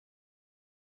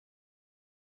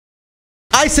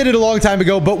I said it a long time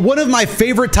ago, but one of my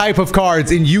favorite type of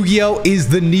cards in Yu-Gi-Oh is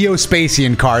the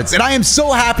neo-spacian cards. And I am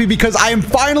so happy because I am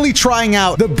finally trying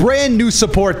out the brand new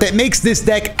support that makes this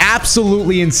deck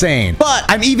absolutely insane. But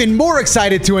I'm even more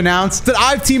excited to announce that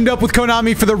I've teamed up with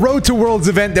Konami for the Road to Worlds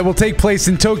event that will take place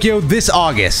in Tokyo this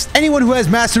August. Anyone who has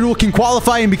Master Duel can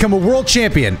qualify and become a world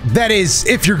champion. That is,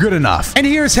 if you're good enough. And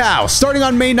here's how. Starting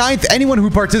on May 9th, anyone who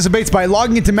participates by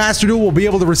logging into Master Duel will be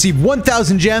able to receive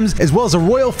 1,000 gems, as well as a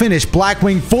Royal Finish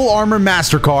Blackwing Full Armor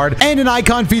Master card, and an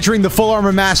icon featuring the Full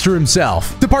Armor Master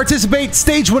himself. To participate,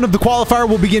 Stage 1 of the qualifier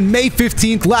will begin May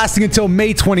 15th, lasting until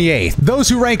May 28th. Those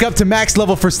who rank up to max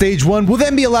level for Stage 1 will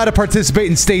then be allowed to participate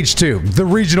in Stage 2, the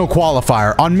Regional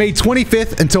Qualifier, on May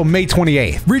 25th until May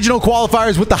 28th. Regional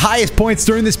qualifiers with the highest points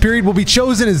during this period will be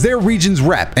chosen as their region's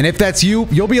rep, and if that's you,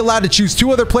 you'll be allowed to choose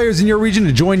 2 other players in your region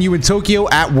to join you in Tokyo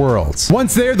at Worlds.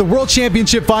 Once there, the World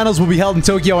Championship Finals will be held in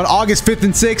Tokyo on August 5th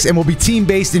and 6th and will be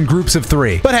team-based in groups of 3.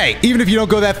 But hey, even if you don't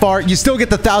go that far, you still get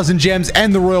the 1,000 gems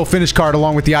and the Royal Finish card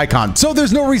along with the icon, so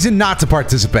there's no reason not to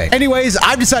participate. Anyways,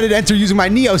 I've decided to enter using my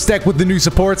Neos deck with the new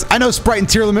supports. I know Sprite and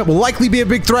Tier Limit will likely be a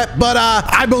big threat, but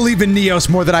I believe in Neos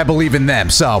more than I believe in them,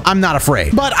 so I'm not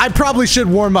afraid. But I probably should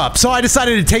warm up, so I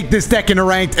decided to take this deck into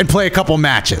ranked and play a couple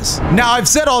matches. Now, I've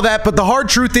said all that, but the hard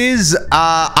truth is,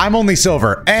 I'm only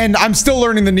silver, and I'm still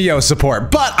learning the Neo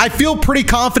support, but I feel pretty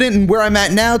confident in where I'm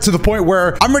at now to the point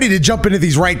where I'm ready to jump into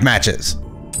these ranked matches.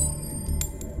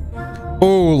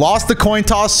 Oh, lost the coin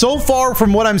toss. So far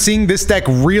from what I'm seeing, this deck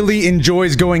really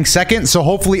enjoys going second. So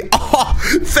hopefully, oh,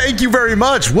 thank you very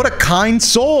much. What a kind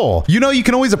soul. You know, you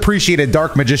can always appreciate a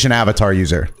Dark Magician avatar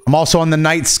user. I'm also on the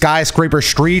Night Skyscraper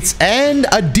Streets and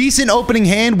a decent opening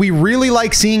hand. We really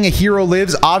like seeing a hero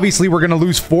lives. Obviously, we're going to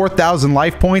lose 4,000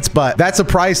 life points, but that's a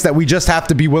price that we just have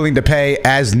to be willing to pay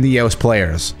as Neos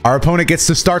players. Our opponent gets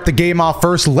to start the game off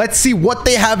first. Let's see what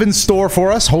they have in store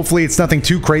for us. Hopefully, it's nothing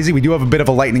too crazy. We do have a bit of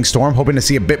a lightning storm. Hoping to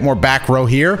see a bit more back row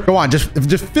here. Go on, just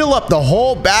fill up the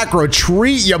whole back row.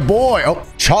 Treat your boy. Oh,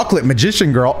 Chocolate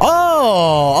Magician Girl.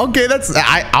 Oh, okay.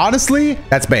 Honestly,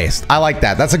 that's based. I like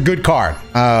that. That's a good card.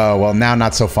 Oh, well, now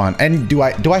not so fun. And do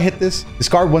I hit this?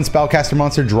 Discard 1 spellcaster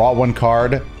monster, draw 1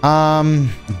 card.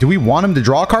 Do we want him to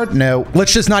draw a card? No.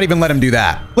 Let's just not even let him do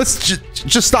that. Let's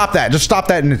just stop that. Just stop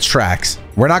that in its tracks.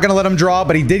 We're not going to let him draw,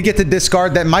 but he did get to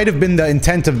discard. That might have been the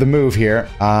intent of the move here.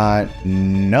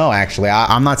 No, actually,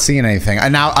 I'm not seeing anything.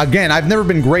 And now, again, I've never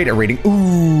been great at reading.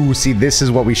 Ooh, see, this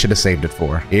is what we should have saved it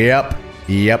for. Yep.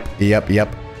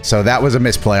 So that was a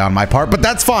misplay on my part, but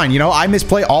that's fine. You know, I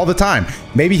misplay all the time.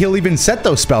 Maybe he'll even set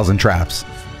those spells and traps.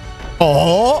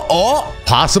 Oh,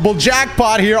 possible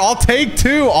jackpot here. I'll take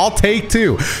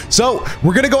 2. So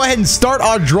we're going to go ahead and start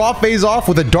our draw phase off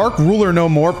with a Dark Ruler No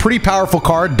More. Pretty powerful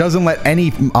card. Doesn't let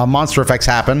any monster effects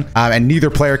happen, and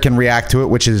neither player can react to it,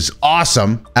 which is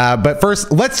awesome. But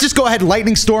first, let's just go ahead,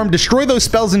 Lightning Storm, destroy those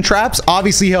spells and traps.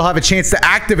 Obviously, he'll have a chance to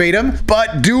activate them,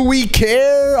 but do we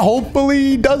care? Hopefully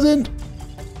he doesn't.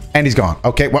 And he's gone.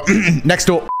 Okay, well, next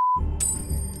duel.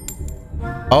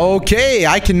 Okay,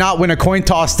 I cannot win a coin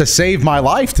toss to save my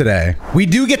life today. We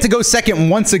do get to go second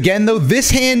once again, though. This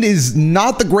hand is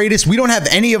not the greatest. We don't have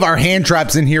any of our hand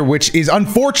traps in here, which is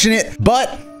unfortunate,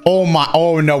 but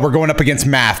oh no, we're going up against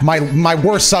math, my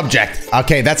worst subject.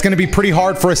 Okay, that's going to be pretty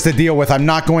hard for us to deal with. I'm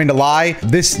not going to lie.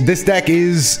 This deck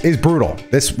is brutal.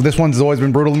 This one's always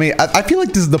been brutal to me. I feel like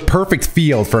this is the perfect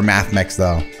field for math mechs,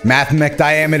 though. Math mech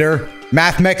diameter,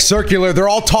 Math Mech Circular, they're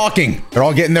all talking. They're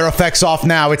all getting their effects off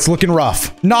now. It's looking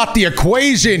rough. Not the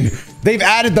equation. They've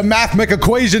added the Math Mech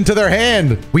equation to their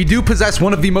hand. We do possess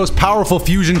one of the most powerful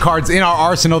fusion cards in our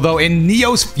arsenal, though, in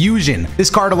Neos Fusion. This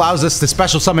card allows us to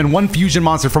special summon 1 fusion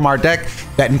monster from our deck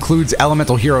that includes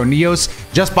Elemental Hero Neos.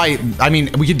 Just by, I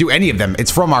mean, we could do any of them. It's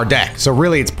from our deck, so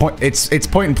really it's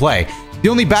point and play. The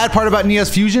only bad part about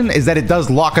Neos Fusion is that it does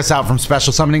lock us out from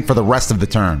special summoning for the rest of the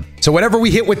turn. So whatever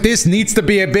we hit with this needs to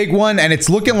be a big one, and it's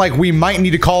looking like we might need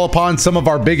to call upon some of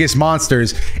our biggest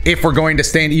monsters if we're going to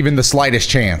stand even the slightest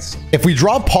chance. If we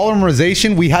draw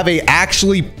Polymerization, we have a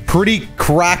actually pretty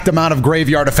cracked amount of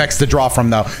graveyard effects to draw from,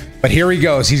 though. But here he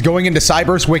goes. He's going into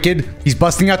Cyberse Wicked. He's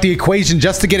busting out the equation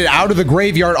just to get it out of the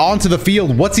graveyard onto the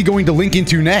field. What's he going to link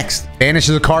into next?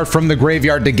 Banishes a card from the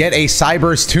graveyard to get a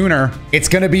Cyberse Tuner. It's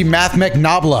going to be Math Mech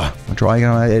Nabla.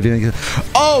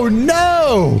 Oh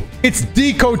no! It's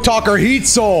Deco Talker Heat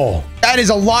Soul. That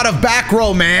is a lot of back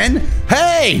row, man.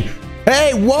 Hey!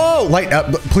 Hey, whoa!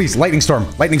 Please, Lightning Storm.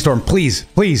 Lightning Storm, please,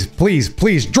 please, please,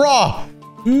 please. Draw!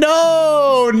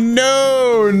 No,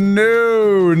 no,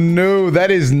 no, no.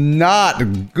 That is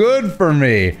not good for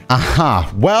me.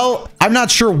 Well, I'm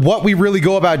not sure what we really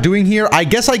go about doing here. I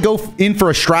guess I go in for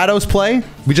a Stratos play.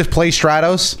 We just play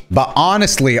Stratos. But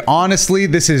honestly,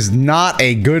 this is not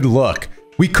a good look.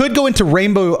 We could go into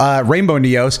Rainbow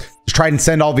Neos to try and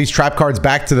send all these trap cards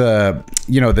back to the,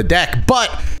 the deck. But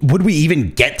would we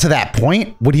even get to that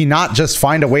point? Would he not just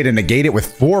find a way to negate it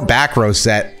with 4 back row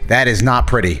set? That is not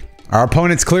pretty. Our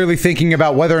opponent's clearly thinking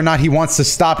about whether or not he wants to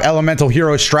stop Elemental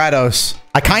Hero Stratos.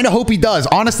 I kind of hope he does.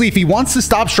 Honestly, if he wants to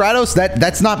stop Stratos,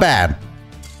 that's not bad.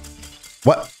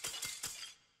 What?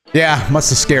 Yeah, must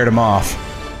have scared him off.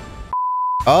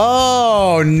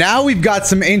 Oh, now we've got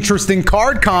some interesting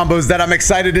card combos that I'm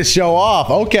excited to show off.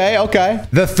 Okay, okay.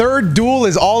 The third duel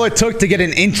is all it took to get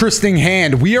an interesting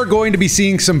hand. We are going to be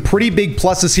seeing some pretty big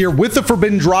pluses here with the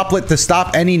Forbidden Droplet to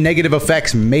stop any negative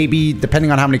effects, maybe depending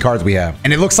on how many cards we have.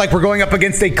 And it looks like we're going up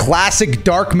against a classic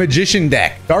Dark Magician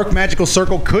deck. Dark Magical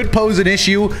Circle could pose an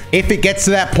issue if it gets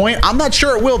to that point. I'm not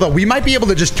sure it will, though. We might be able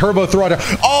to just turbo throw it.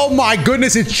 Oh my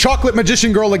goodness, it's Chocolate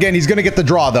Magician Girl again. He's going to get the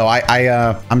draw, though.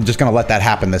 I'm just going to let that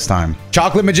happen this time.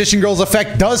 Chocolate Magician Girl's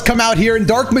effect does come out here, and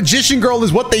Dark Magician Girl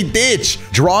is what they ditch.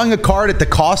 Drawing a card at the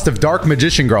cost of Dark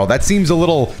Magician Girl. That seems a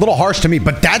little harsh to me,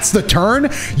 but that's the turn.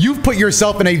 You've put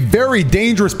yourself in a very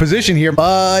dangerous position here,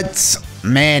 but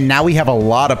man, now we have a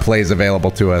lot of plays available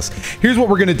to us. Here's what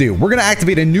we're going to do. We're going to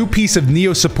activate a new piece of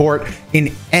Neo support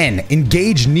in N,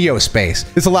 Engage Neo Space.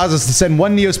 This allows us to send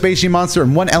 1 neo-spacian monster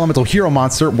and 1 elemental hero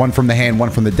monster, 1 from the hand, 1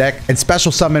 from the deck, and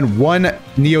special summon 1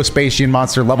 neo-spacian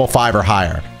monster level 5 or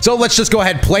higher. So let's just go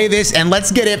ahead, play this, and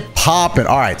let's get it popping.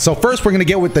 All right, so first we're going to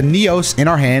get with the Neos in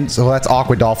our hand, so that's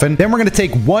Aqua Dolphin. Then we're going to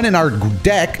take 1 in our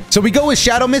deck. So we go with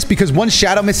Shadow Mist because once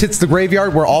Shadow Mist hits the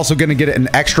graveyard, we're also going to get an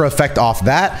extra effect off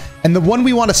that. And the one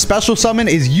we want to special summon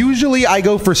is usually I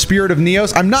go for Spirit of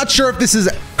Neos. I'm not sure if this is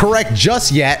correct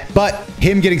just yet, but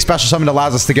him getting special summoned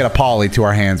allows us to get a poly to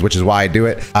our hands, which is why I do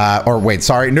it. Or wait,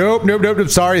 sorry. Nope.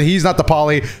 Sorry, he's not the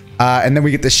poly. And then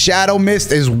we get the Shadow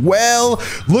Mist as well.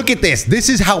 Look at this. This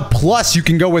is how plus you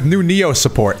can go with new Neo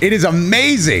support. It is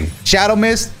amazing. Shadow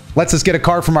Mist lets us get a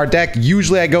card from our deck.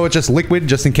 Usually I go with just liquid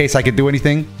just in case I could do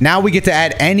anything. Now we get to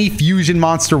add any fusion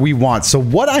monster we want. So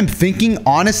what I'm thinking,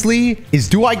 honestly, is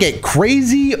do I get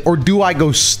crazy or do I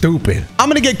go stupid? I'm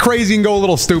going to get crazy and go a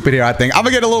little stupid here, I think. I'm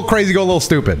going to get a little crazy, go a little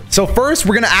stupid. So first,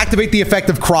 we're going to activate the effect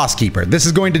of Crosskeeper. This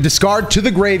is going to discard to the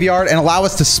graveyard and allow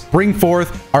us to bring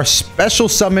forth our special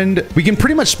summoned. We can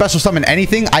pretty much special summon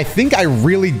anything. I think I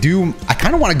really do. I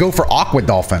kind of want to go for Aqua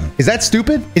Dolphin. Is that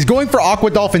stupid? Is going for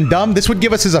Aqua Dolphin dumb? This would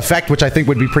give us his effect, which I think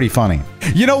would be pretty funny.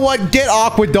 You know what? Get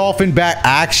Aqua Dolphin back.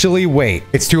 Actually, wait.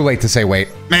 It's too late to say wait.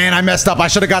 Man, I messed up. I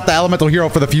should have got the Elemental Hero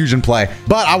for the fusion play,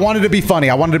 but I wanted to be funny.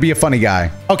 I wanted to be a funny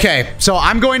guy. Okay, so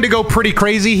I'm going to go pretty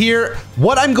crazy here.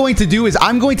 What I'm going to do is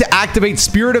I'm going to activate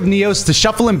Spirit of Neos to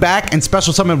shuffle him back and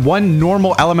special summon 1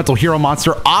 normal Elemental Hero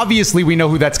monster. Obviously, we know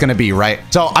who that's going to be, right?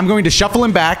 So I'm going to shuffle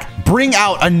him back, bring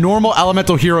out a normal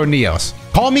Elemental Hero Neos.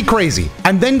 Call me crazy.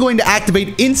 I'm then going to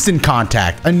activate Instant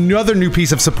Contact, another new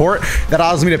piece of support that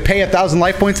allows me to pay 1,000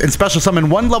 life points and special summon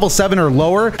 1 level 7 or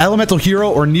lower Elemental Hero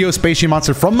or neo-spacian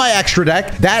monster from my extra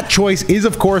deck. That choice is,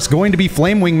 of course, going to be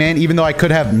Flame Wingman, even though I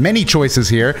could have many choices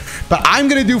here. But I'm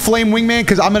going to do Flame Wingman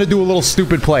because I'm going to do a little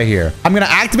stupid play here. I'm going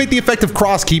to activate the effect of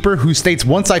Crosskeeper, who states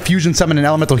once I fusion summon an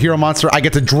Elemental Hero monster, I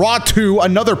get to draw 2,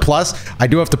 another plus. I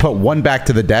do have to put 1 back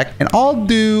to the deck. And I'll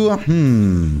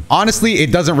do, honestly,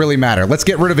 it doesn't really matter. Let's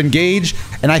get rid of Engage,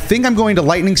 and I think I'm going to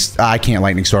Lightning. I can't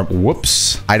Lightning Storm.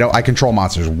 Whoops. I control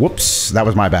monsters. Whoops. That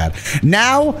was my bad.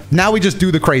 Now we just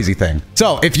do the crazy thing.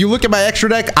 So if you look at my extra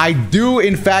deck, I do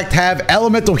in fact have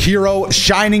Elemental Hero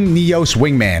Shining Neos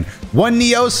Wingman. 1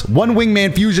 Neos, 1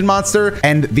 Wingman fusion monster,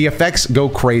 and the effects go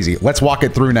crazy. Let's walk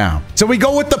it through now. So we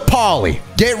go with the poly.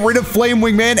 Get rid of Flame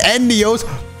Wingman and Neos.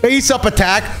 Face up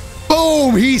attack.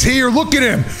 Boom, he's here. Look at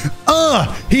him.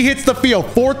 He hits the field.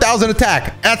 4,000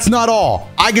 attack. That's not all.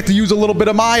 I get to use a little bit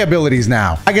of my abilities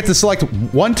now. I get to select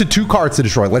 1 to 2 cards to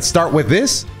destroy. Let's start with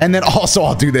this, and then also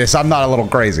I'll do this. I'm not a little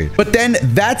crazy. But then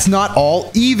that's not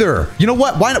all either. You know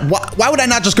what? Why would I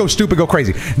not just go stupid, go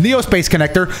crazy? Neo Space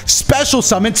Connector, special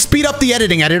summon, speed up the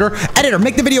editing editor. Editor,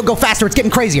 make the video go faster. It's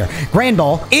getting crazier. Grand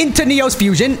Ball into Neos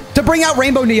Fusion to bring out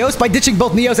Rainbow Neos by ditching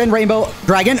both Neos and Rainbow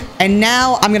Dragon. And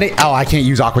now I'm going to... Oh, I can't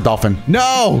use Aqua Dolphin.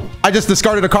 No! I just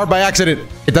discarded a card by accident.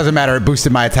 It doesn't matter. It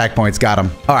boosted my attack points. Got him.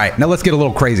 All right, now let's get a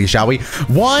little crazy, shall we?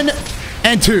 1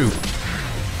 and 2.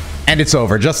 And it's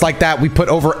over. Just like that, we put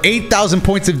over 8,000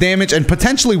 points of damage and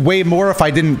potentially way more if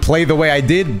I didn't play the way I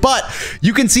did. But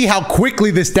you can see how quickly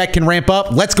this deck can ramp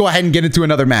up. Let's go ahead and get into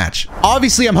another match.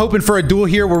 Obviously, I'm hoping for a duel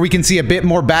here where we can see a bit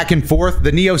more back and forth.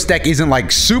 The Neos deck isn't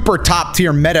like super top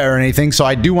tier meta or anything, so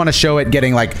I do want to show it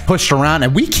getting like pushed around.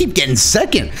 And we keep getting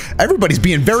second. Everybody's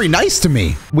being very nice to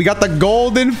me. We got the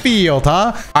golden field,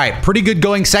 huh? All right, pretty good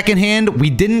going second hand. We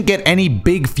didn't get any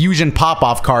big fusion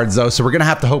pop-off cards though, so we're gonna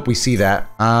have to hope we see that.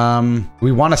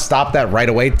 We want to stop that right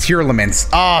away. Tearlaments.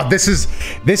 Oh, this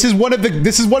is one of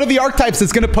the archetypes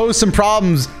that's gonna pose some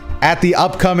problems at the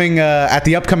upcoming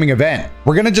event.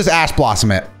 We're gonna just Ash Blossom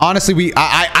it. Honestly,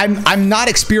 I'm not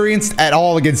experienced at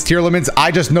all against Tearlaments. I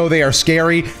just know they are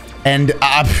scary, and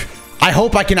I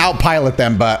hope I can outpilot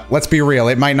them, but let's be real,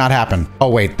 it might not happen. Oh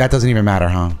wait, that doesn't even matter,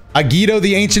 huh? Yugioh,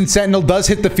 the Ancient Sentinel, does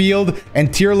hit the field, and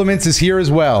Tearlaments is here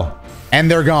as well. And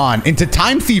they're gone. Into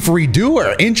Time Thief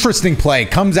Redoer. Interesting play.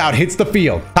 Comes out, hits the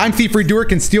field. Time Thief Redoer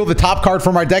can steal the top card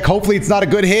from our deck. Hopefully it's not a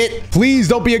good hit. Please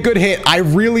don't be a good hit. I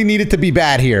really need it to be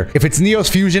bad here. If it's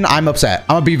Neos Fusion, I'm upset.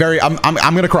 I'm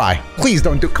gonna cry. Please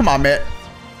don't do, come on, man.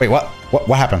 Wait, what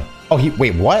happened? Oh,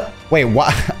 wait, what? Wait,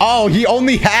 what? Oh, he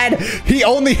only had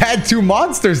 2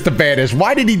 monsters to banish.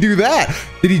 Why did he do that?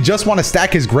 Did he just want to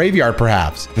stack his graveyard,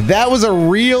 perhaps? That was a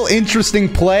real interesting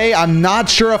play. I'm not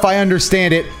sure if I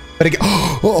understand it. But again,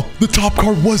 oh, the top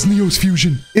card was Neos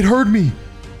Fusion. It hurt me.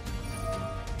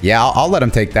 Yeah, I'll let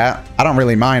him take that. I don't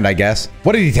really mind, I guess.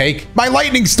 What did he take? My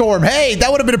Lightning Storm. Hey,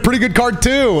 that would have been a pretty good card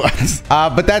too.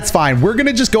 But that's fine. We're going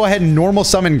to just go ahead and normal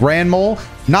summon Grand Mole.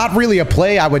 Not really a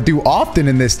play I would do often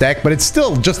in this deck, but it's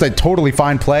still just a totally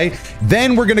fine play.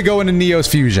 Then we're going to go into Neos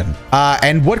Fusion.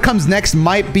 And what comes next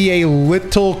might be a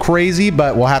little crazy,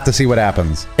 but we'll have to see what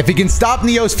happens. If he can stop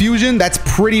Neos Fusion, that's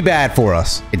pretty bad for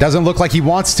us. It doesn't look like he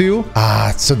wants to.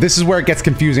 So this is where it gets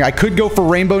confusing. I could go for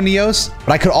Rainbow Neos,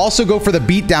 but I could also go for the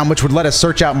Beatdown, which would let us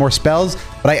search out more spells.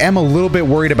 But I am a little bit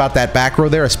worried about that back row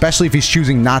there, especially if he's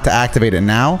choosing not to activate it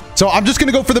now. So I'm just going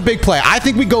to go for the big play. I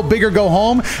think we go big or go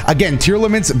home. Again,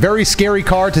 Tearlaments, very scary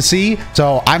card to see.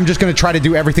 So I'm just going to try to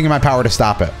do everything in my power to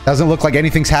stop it. Doesn't look like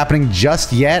anything's happening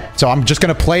just yet. So I'm just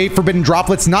going to play Forbidden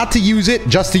Droplets, not to use it,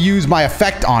 just to use my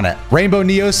effect on it. Rainbow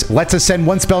Neos lets us send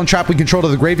 1 spell and trap we control to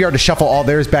the graveyard to shuffle all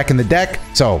theirs back in the deck.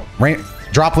 So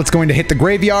Droplet's going to hit the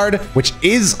graveyard, which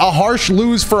is a harsh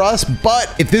lose for us,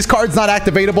 but if this card's not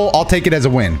activatable, I'll take it as a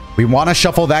win. We want to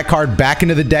shuffle that card back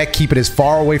into the deck, keep it as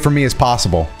far away from me as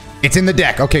possible. It's in the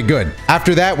deck. Okay, good.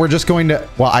 After that, we're just going to,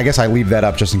 well, I guess I leave that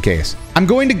up just in case. I'm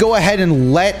going to go ahead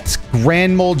and let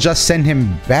Grand Mole just send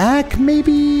him back,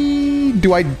 maybe?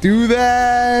 Do I do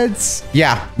that?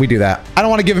 Yeah, we do that. I don't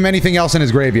want to give him anything else in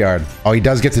his graveyard. Oh, he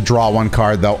does get to draw 1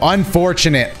 card, though.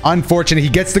 Unfortunate. Unfortunate. He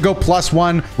gets to go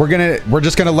 +1. We're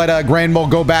just going to let Grand Mole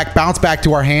go back, bounce back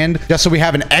to our hand, just so we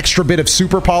have an extra bit of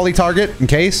Super Poly target in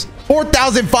case.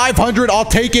 4,500. I'll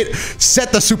take it.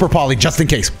 Set the Super Poly just in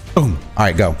case. Boom. All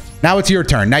right, go. Now it's your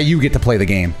turn. Now you get to play the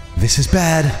game. This is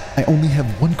bad. I only have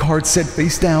 1 card set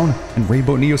face down, and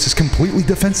Rainbow Neos is completely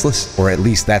defenseless. Or at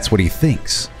least that's what he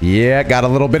thinks. Yeah, got a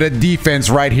little bit of defense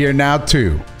right here now,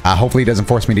 too. Hopefully he doesn't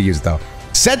force me to use it, though.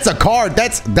 Sets a card.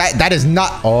 That is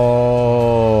not.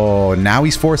 Oh, now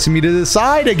he's forcing me to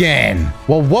decide again.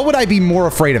 Well, what would I be more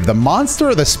afraid of, the monster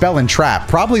or the spell and trap?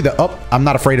 Probably the. Oh, I'm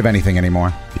not afraid of anything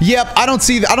anymore. Yep, I don't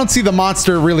see the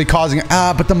monster really causing.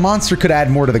 But the monster could add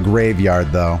more to the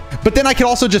graveyard though. But then I could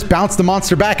also just bounce the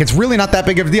monster back. It's really not that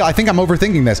big of a deal. I think I'm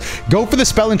overthinking this. Go for the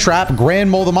spell and trap.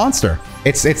 Grand Mole the monster.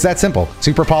 It's that simple.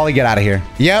 Super Poly, get out of here.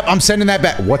 Yep, I'm sending that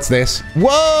back. What's this?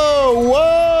 Whoa,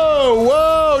 whoa,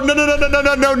 whoa.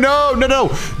 No.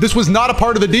 This was not a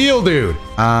part of the deal, dude.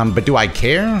 But do I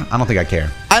care? I don't think I care.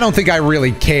 I don't think I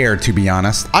really care, to be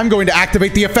honest. I'm going to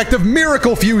activate the effect of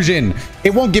Miracle Fusion.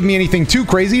 It won't give me anything too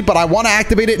crazy, but I want to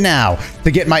activate it now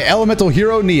to get my elemental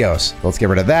hero Neos. Let's get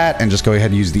rid of that and just go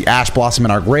ahead and use the Ash Blossom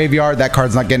in our graveyard. That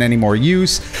card's not getting any more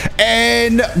use.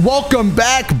 And welcome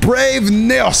back, Brave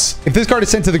Neos. If this card is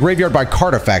sent to the graveyard by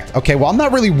card effect, okay, well, I'm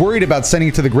not really worried about sending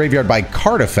it to the graveyard by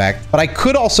card effect, but I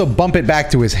could also bump it back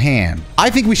to his hand. I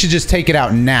think we should just take it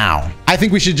out now.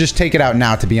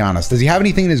 To be honest. Does he have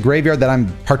anything in his graveyard that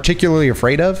I'm particularly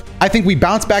afraid of? I think we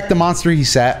bounce back the monster he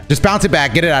set. Just bounce it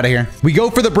back. Get it out of here. We go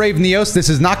for the Brave Neos. This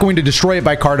is not going to destroy it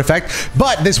by card effect,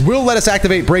 but this will let us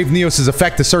activate Brave Neos'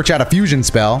 effect to search out a fusion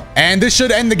spell. And this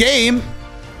should end the game.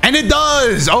 And it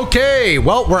does. Okay,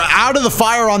 well, we're out of the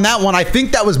fire on that one. I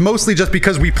think that was mostly just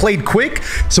because we played quick,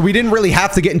 so we didn't really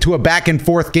have to get into a back and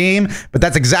forth game, but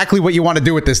that's exactly what you want to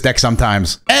do with this deck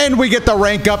sometimes. And we get the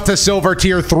rank up to Silver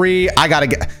Tier 3. I gotta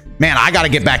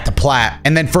get back to Plat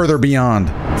and then further beyond.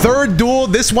 Third duel,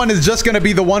 this one is just going to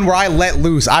be the one where I let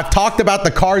loose. I've talked about the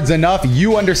cards enough.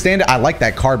 You understand it. I like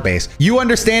that card base. You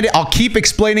understand it. I'll keep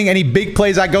explaining any big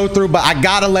plays I go through, but I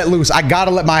got to let loose. I got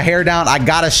to let my hair down. I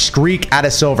got to streak out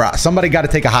of silver. Somebody got to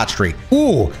take a hot streak.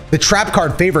 Ooh, the trap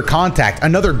card Favorite Contact.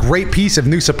 Another great piece of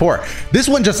new support. This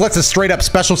one just lets us straight up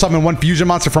special summon one fusion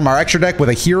monster from our extra deck with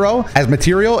a hero as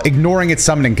material, ignoring its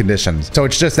summoning conditions. So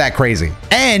it's just that crazy.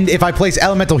 And if I place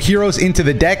elemental heroes into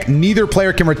the deck, neither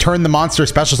player can return the monster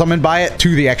special summoned by it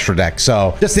to the extra deck.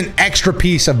 So just an extra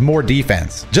piece of more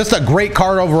defense. Just a great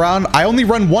card overall. I only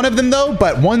run one of them though,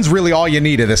 but one's really all you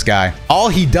need of this guy. All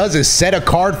he does is set a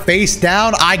card face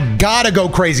down. I gotta go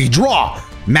crazy. Draw.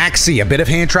 Maxi, a bit of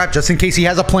hand trap just in case he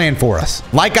has a plan for us.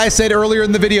 Like I said earlier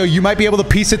in the video, you might be able to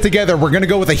piece it together. We're gonna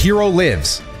go with a hero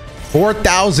lives.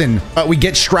 4,000, but we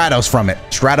get Stratos from it.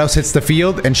 Stratos hits the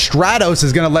field, and Stratos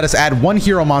is going to let us add one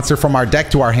hero monster from our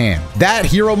deck to our hand. That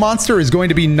hero monster is going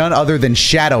to be none other than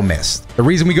Shadow Mist. The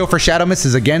reason we go for Shadow Mist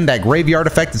is, again, that graveyard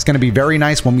effect is going to be very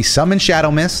nice when we summon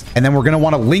Shadow Mist, and then we're going to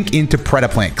want to link into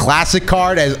Predaplant. Classic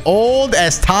card, as old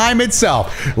as time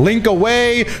itself. Link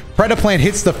away, Predaplant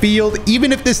hits the field.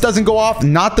 Even if this doesn't go off,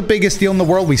 not the biggest deal in the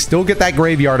world, we still get that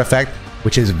graveyard effect,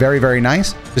 which is very, very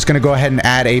nice. Just going to go ahead and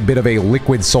add a bit of a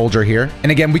liquid soldier here.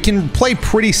 And again, we can play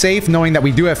pretty safe knowing that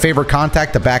we do have Favorite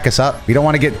Contact to back us up. We don't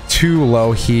want to get too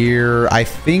low here. I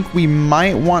think we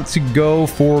might want to go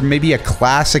for maybe a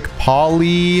Classic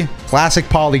Poly. Classic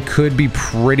Poly could be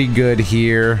pretty good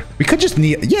here. We could just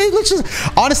need, yeah, let's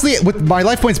just, honestly, with my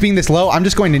life points being this low, I'm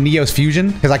just going to Neos Fusion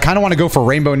because I kind of want to go for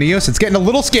Rainbow Neos. It's getting a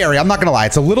little scary. I'm not going to lie.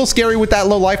 It's a little scary with that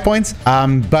low life points.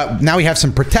 But now we have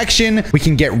some protection. We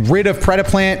can get rid of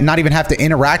Predaplant, not even have to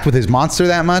interact with his monster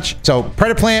that much. So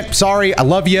Predaplant, sorry, I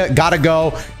love you. Gotta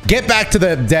go. Get back to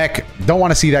the deck. Don't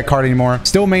want to see that card anymore.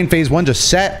 Still main phase one, just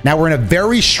set. Now we're in a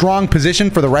very strong position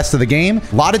for the rest of the game.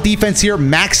 A lot of defense here.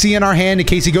 Maxi in our hand in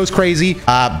case he goes crazy.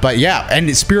 But yeah,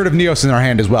 and Spirit of Neos in our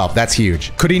hand as well. That's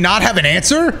huge. Could he not have an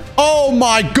answer? Oh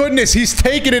my goodness, he's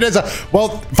taking it as a,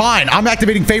 well, fine. I'm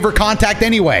activating Favorite Contact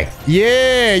anyway.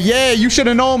 Yeah, you should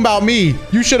have known about me.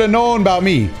 You should have known about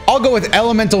me. I'll go with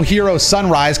Elemental Hero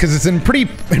Sunrise because it's a pretty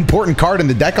important card in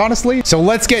the deck, honestly. So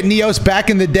let's get Neos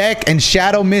back in the deck and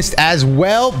Shadow Mist as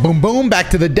well. Boom, boom, back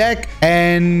to the deck.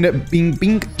 And bing,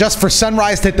 bing, just for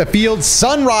Sunrise to hit the field.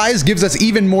 Sunrise gives us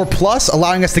even more plus,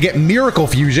 allowing us to get Miracle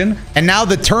Fusion. And now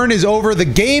the turn is over. The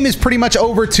game is pretty much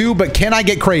over too, but can I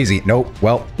get crazy? Nope.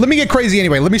 Well, let me get crazy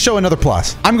anyway. Let me show another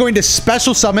plus. I'm going to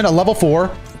special summon a level 4.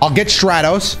 I'll get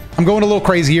Stratos. I'm going a little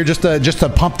crazy here just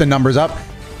to pump the numbers up.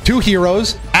 2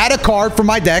 heroes, add a card from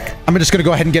my deck. I'm just going to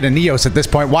go ahead and get a Neos at this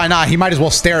point. Why not? He might as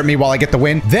well stare at me while I get the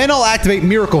win. Then I'll activate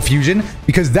Miracle Fusion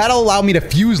because that'll allow me to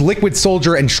fuse Liquid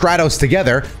Soldier and Stratos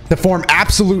together to form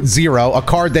Absolute Zero, a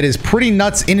card that is pretty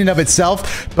nuts in and of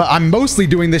itself. But I'm mostly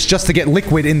doing this just to get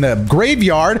Liquid in the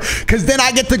graveyard because then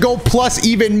I get to go plus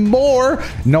even more.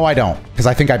 No, I don't, because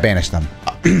I think I banished them.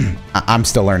 I'm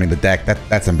still learning the deck.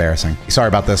 That's embarrassing. Sorry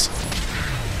about this.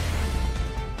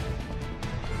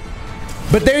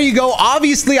 But there you go.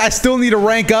 Obviously, I still need to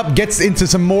rank up, gets into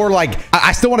some more, like,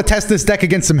 I still want to test this deck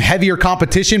against some heavier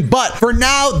competition. But for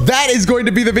now, that is going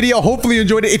to be the video. Hopefully you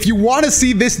enjoyed it. If you want to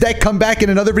see this deck come back in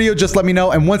another video, just let me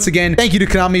know. And once again, thank you to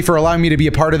Konami for allowing me to be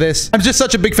a part of this. I'm just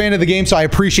such a big fan of the game, so I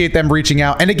appreciate them reaching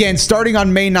out. And again, starting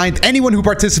on May 9th, anyone who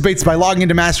participates by logging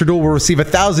into Master Duel will receive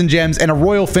 1,000 gems and a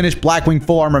Royal Finish Blackwing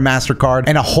Full Armor Master card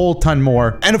and a whole ton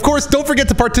more. And of course, don't forget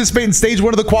to participate in stage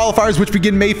 1 of the qualifiers, which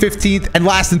begin May 15th and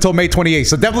last until May 28th.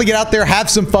 So definitely get out there,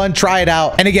 have some fun, try it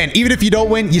out. And again, even if you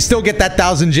don't win, you still get that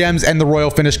 1,000 gems and the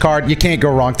Royal Finish card. You can't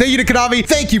go wrong. Thank you to Konami.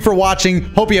 Thank you for watching.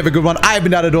 Hope you have a good one. I have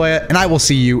been Dotodoya, and I will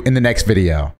see you in the next video.